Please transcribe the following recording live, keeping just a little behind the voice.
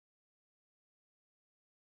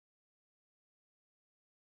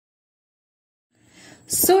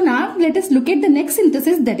So now let us look at the next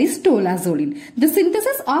synthesis, that is tolazoline. The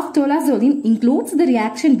synthesis of tolazoline includes the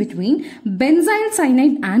reaction between benzyl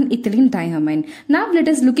cyanide and ethylene diamine. Now let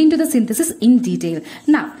us look into the synthesis in detail.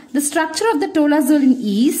 Now the structure of the tolazoline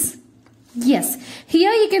is, yes,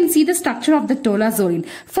 here you can see the structure of the tolazoline.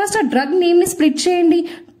 First a drug name is split cheyandi.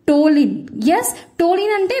 Toluene. Yes,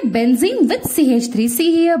 toluene ante benzene with CH3. See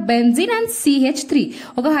here benzene and CH3.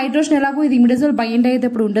 Oka hydrogen elago idi imidazole bind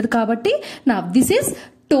ayyedappudu undadu kabatti. Now this is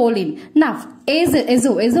toluene. Now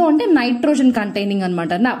azo ante nitrogen containing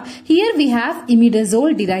anamata. Now here we have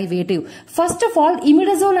imidazole derivative. First of all,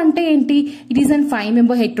 imidazole ante enti? It is an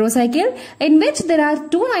 5-member heterocycle in which there are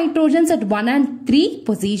 2 nitrogens at 1 and 3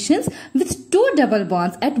 positions with 2 double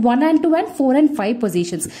bonds at 1 and 2 and 4 and 5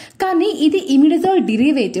 positions. Kani idi imidazole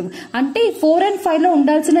derivative ante 4 and 5 lo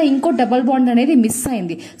undalsina inko double bond anedi miss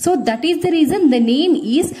ayindi. So that is the reason the name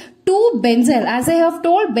is 2-benzyl. As I have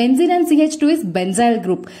told, benzene and CH2 is benzyl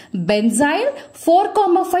group. Benzyl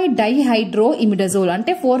 4,5 dihydroimidazole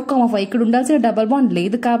ante 4,5 ikkada undalsina double bond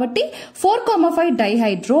ledu kabatti 4,5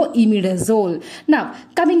 dihydroimidazole. Now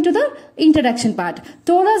coming to the introduction part.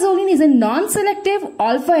 Tolazoline is a non-selective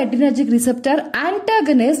alpha adrenergic receptor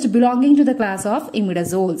antagonist belonging to the class of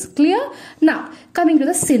imidazoles. Clear? Now coming to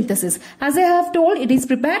the synthesis. As I have told, it is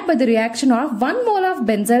prepared by the reaction of 1 mole of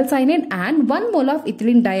benzyl cyanide and 1 mole of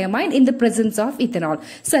ethylene diamine in the presence of ethanol.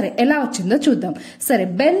 Sare ela vachinదో చూద్దాం. Sare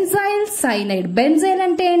benzyl cyanide. Benzyl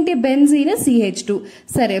ante enti? Benzene CH2.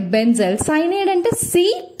 Sare benzyl cyanide ante C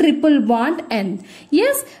triple bond N.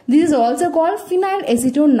 Yes, this is also called phenyl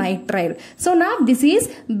acetonitrile. So now this is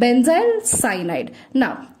benzyl cyanide.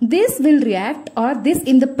 Now this will react, or this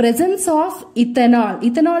in the presence of ethanol.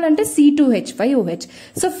 Ethanol ante C2H5OH.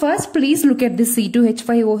 So first please look at this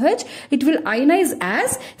C2H5OH. It will ionize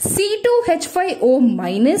as C2H5O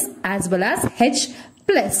minus as well as H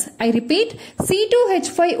plus. I repeat,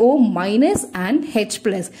 C2H5O minus and H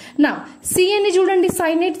plus. Now CN చూడండి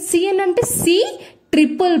cyanide. CN అంటే C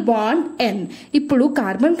triple bond N. ఇప్పుడు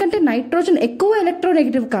carbon కంటే nitrogen ఎక్కువ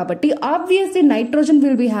electronegative కాబట్టి obviously nitrogen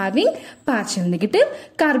will be having partial negative,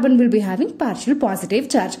 carbon will be having partial positive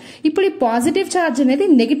charge. ఇప్పుడు ఈ positive charge అనేది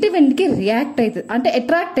negative end కి రియాక్ట్ అవుతుంది, అంటే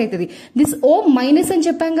అట్రాక్ట్ అవుతుంది. దిస్ O మైనస్ అని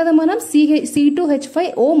చెప్పాం కదా మనం,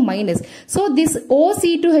 C2H5O minus. So this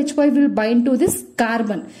OC2H5 will bind to this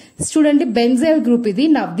carbon. చూడండి బెంజైల్ గ్రూప్ ఇది.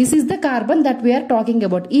 Now this is the carbon that we are talking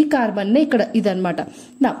about. ఈ కార్బన్ నే ఇక్కడ ఇదన్నమాట.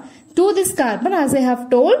 Now to this carbon, as I have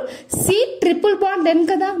told, C triple bond N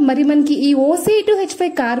kada, మరి మనకి ఈ OC2H5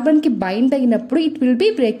 carbon కి బైండ్ అయినప్పుడు it will be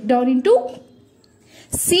break down into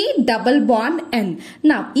C double bond N.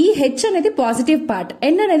 Now ఈ H అనేది పాజిటివ్ పార్ట్,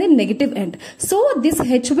 N అనేది negative end. So this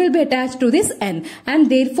H will be attached to this N, and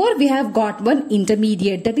therefore we have got one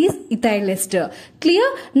intermediate, that is ethyl ester. Clear?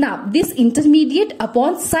 Now this intermediate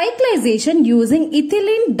upon cyclization using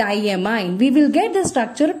ethylene diamine, we will get the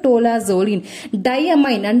structure tolazoline.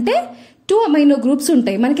 Diamine అంటే 2 amino groups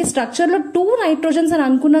ఉంటాయి మనకి structure లో. 2 nitrogens అని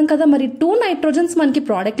అనుకున్నాం కదా, మరి 2 nitrogens మనకి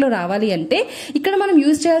product లో రావాలి అంటే ఇక్కడ మనం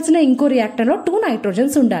యూజ్ చేయాల్సిన ఇంకో రియాక్టర్ లో 2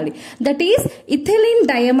 నైట్రోజన్స్ ఉండాలి. That is ethylene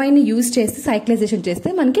diamine use చేసి సైక్లైజేషన్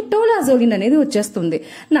చేస్తే మనకి టోలాజోలిన్ అనేది వచ్చేస్తుంది.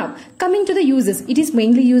 Now coming to the uses, it is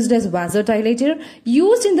mainly used as vasodilator,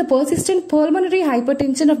 used in the persistent pulmonary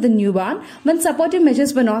hypertension of the newborn when supportive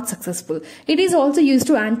measures were not successful. It is also used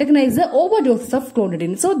to antagonize the overdoses of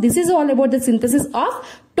clonidine. So this is all about the synthesis of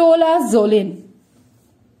Tolazoline.